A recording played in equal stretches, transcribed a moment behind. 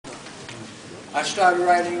I started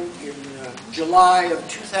writing in July of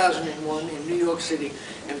 2001 in New York City,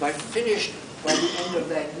 and finished by the end of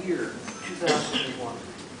that year, 2001.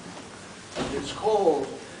 It's called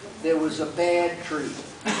There Was a Bad Tree.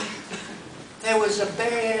 There was a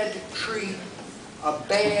bad tree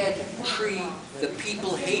the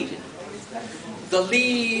people hated. The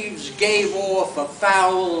leaves gave off a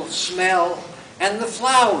foul smell, and the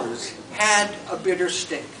flowers had a bitter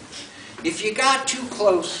stink. If you got too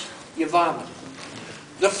close, you vomited.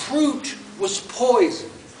 The fruit was poison.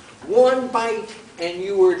 One bite and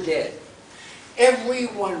you were dead.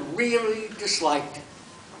 Everyone really disliked it.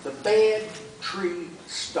 The bad tree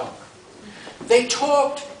stunk. They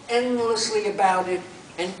talked endlessly about it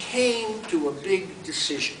and came to a big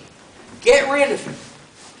decision. Get rid of it.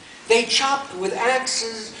 They chopped with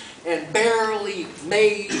axes and barely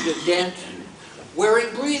made a dent.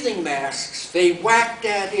 Wearing breathing masks, they whacked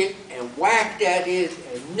at it and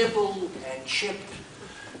nibbled and chipped.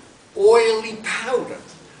 Oily powder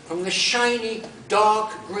from the shiny, dark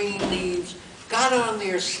green leaves got on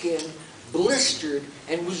their skin, blistered,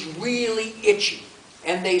 and was really itchy,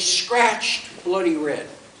 and they scratched bloody red.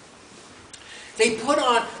 They put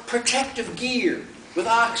on protective gear with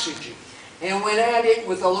oxygen and went at it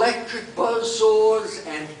with electric buzzsaws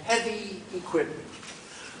and heavy equipment.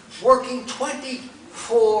 Working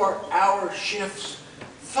 24-hour shifts,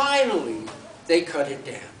 finally they cut it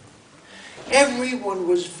down. Everyone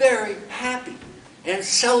was very happy and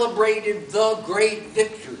celebrated the great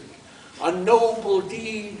victory, a noble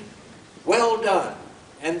deed, well done,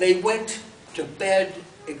 and they went to bed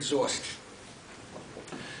exhausted.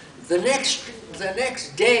 The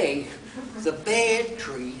next day, the bad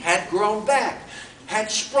tree had grown back, had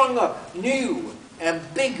sprung up new and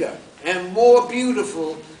bigger and more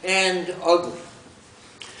beautiful and ugly.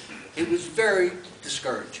 It was very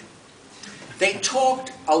discouraging. They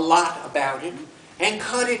talked a lot about it and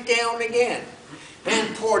cut it down again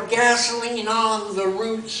and poured gasoline on the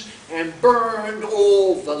roots and burned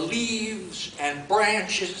all the leaves and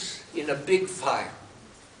branches in a big fire.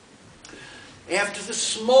 After the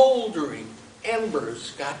smoldering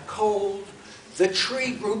embers got cold, the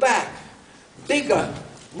tree grew back, bigger,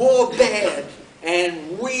 more bad,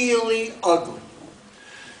 and really ugly.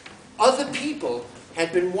 Other people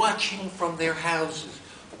had been watching from their houses,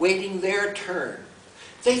 waiting their turn.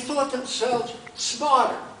 They thought themselves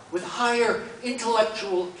smarter, with higher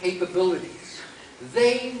intellectual capabilities.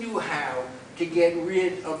 They knew how to get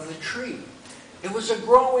rid of the tree. It was a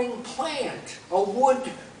growing plant, a wood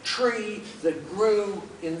tree that grew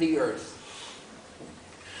in the earth.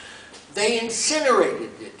 They incinerated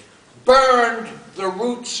it, burned the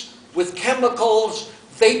roots with chemicals,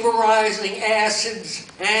 vaporizing acids,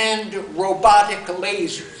 and robotic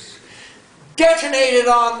lasers. Detonated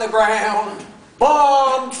on the ground,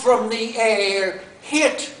 bombed from the air,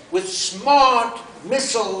 hit with smart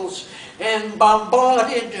missiles, and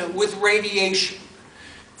bombarded with radiation.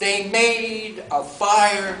 They made a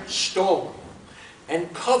firestorm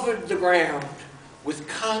and covered the ground with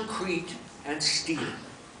concrete and steel.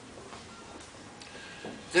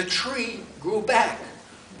 The tree grew back,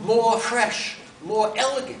 more fresh, more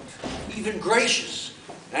elegant, even gracious,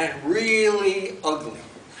 and really ugly.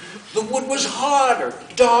 The wood was harder,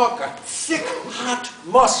 darker, thick, hot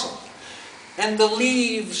muscle, and the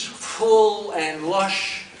leaves, full and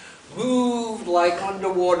lush, moved like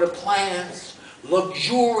underwater plants,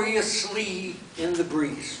 luxuriously in the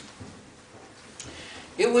breeze.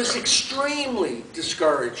 It was extremely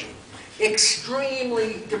discouraging,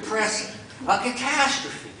 extremely depressing, a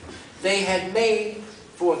catastrophe. They had made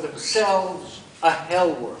for themselves a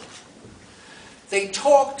hell world. They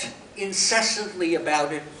talked incessantly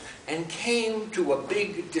about it and came to a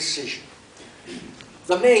big decision.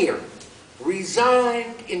 The mayor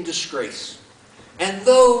resigned in disgrace, and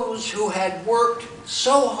those who had worked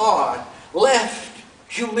so hard left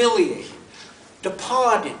humiliated,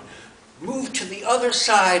 departed, moved to the other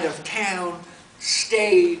side of town,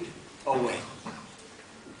 stayed away.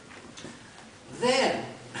 Then,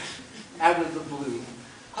 out of the blue,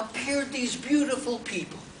 appeared these beautiful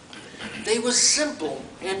people. They were simple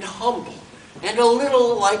and humble, and a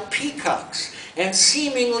little like peacocks, and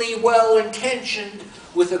seemingly well-intentioned,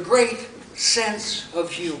 with a great sense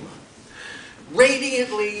of humor.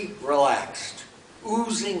 Radiantly relaxed,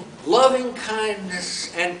 oozing loving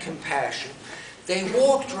kindness and compassion, they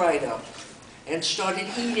walked right up and started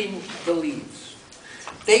eating the leaves.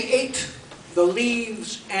 They ate the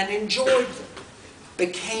leaves and enjoyed them,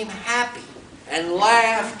 became happy, and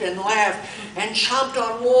laughed and chomped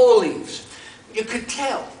on more leaves. You could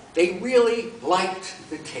tell they really liked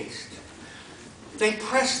the taste. They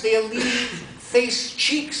pressed their leaf-faced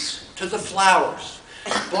cheeks to the flowers,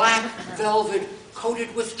 black velvet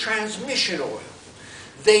coated with transmission oil.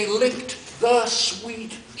 They licked the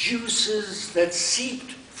sweet juices that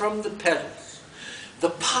seeped from the petals. The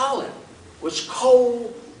pollen was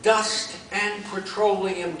coal, dust, and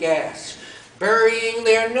petroleum gas. Burying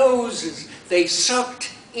their noses, they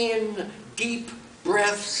sucked in deep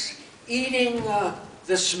breaths, eating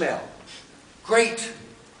the smell. Great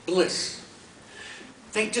bliss.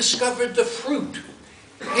 They discovered the fruit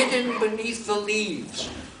hidden beneath the leaves,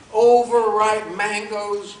 overripe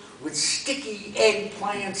mangoes with sticky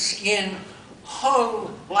eggplant skin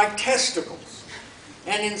hung like testicles.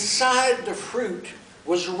 And inside the fruit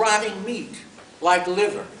was rotting meat like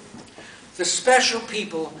liver. The special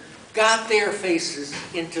people got their faces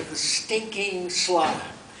into the stinking slime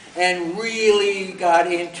and really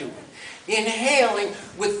got into it, inhaling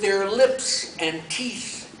with their lips and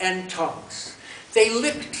teeth and tongues. They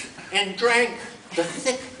licked and drank the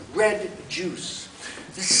thick red juice.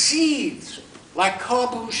 The seeds, like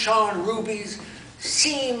cabochon rubies,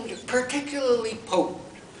 seemed particularly potent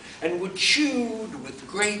and were chewed with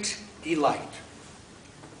great delight.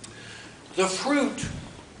 The fruit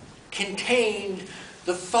contained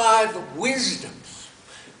the 5 wisdoms.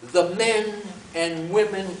 The men and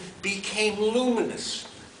women became luminous.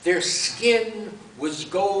 Their skin was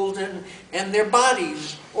golden, and their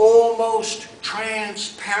bodies, almost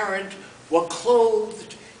transparent, were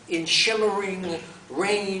clothed in shimmering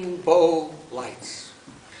rainbow lights.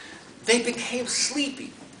 They became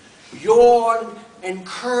sleepy, yawned, and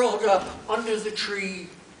curled up under the tree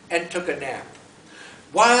and took a nap.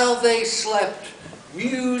 While they slept,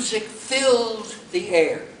 music filled the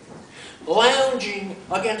air. Lounging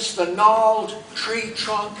against the gnarled tree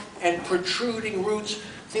trunk and protruding roots,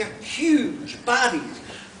 their huge bodies,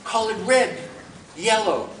 colored red,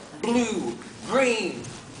 yellow, blue, green,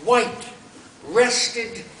 white,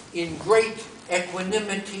 rested in great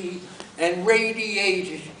equanimity and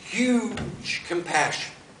radiated huge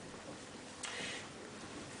compassion.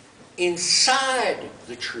 Inside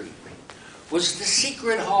the tree was the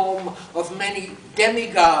secret home of many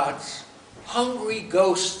demigods, hungry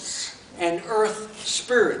ghosts, and earth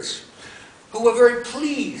spirits who were very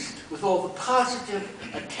pleased with all the positive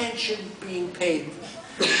attention being paid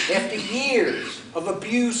them. After years of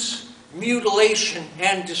abuse, mutilation,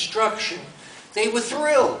 and destruction, they were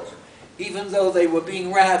thrilled, even though they were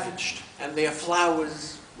being ravaged and their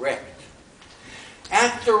flowers wrecked.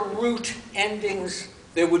 At the root endings,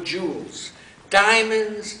 there were jewels,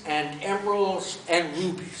 diamonds and emeralds and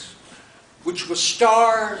rubies, which were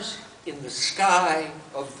stars in the sky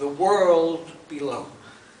of the world below.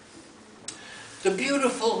 The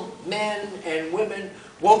beautiful men and women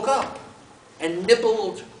woke up and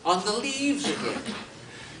nibbled on the leaves again.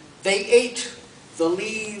 They ate the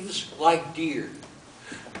leaves like deer,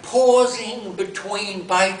 pausing between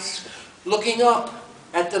bites, looking up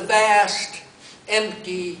at the vast,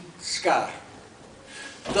 empty sky.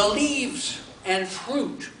 The leaves and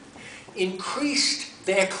fruit increased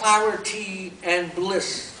their clarity and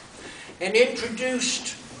bliss and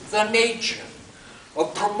introduced the nature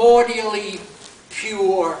of primordially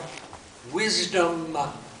pure wisdom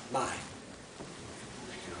mind.